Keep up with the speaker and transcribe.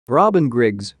Robin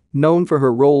Griggs, known for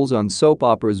her roles on soap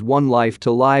operas One Life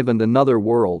to Live and Another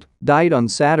World, died on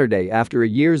Saturday after a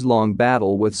years-long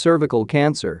battle with cervical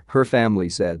cancer, her family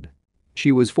said.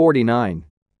 She was 49.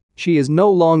 She is no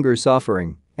longer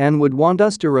suffering and would want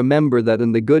us to remember that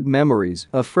in the good memories,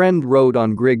 a friend wrote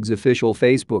on Griggs' official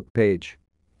Facebook page.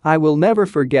 I will never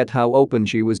forget how open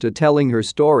she was to telling her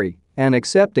story and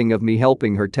accepting of me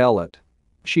helping her tell it.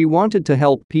 She wanted to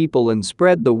help people and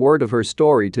spread the word of her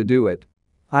story to do it.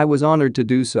 I was honored to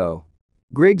do so.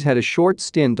 Griggs had a short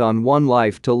stint on One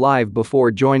Life to Live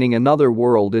before joining Another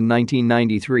World in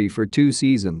 1993 for 2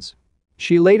 seasons.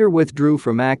 She later withdrew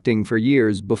from acting for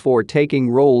years before taking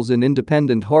roles in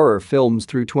independent horror films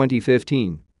through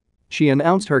 2015. She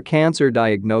announced her cancer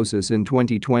diagnosis in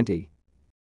 2020.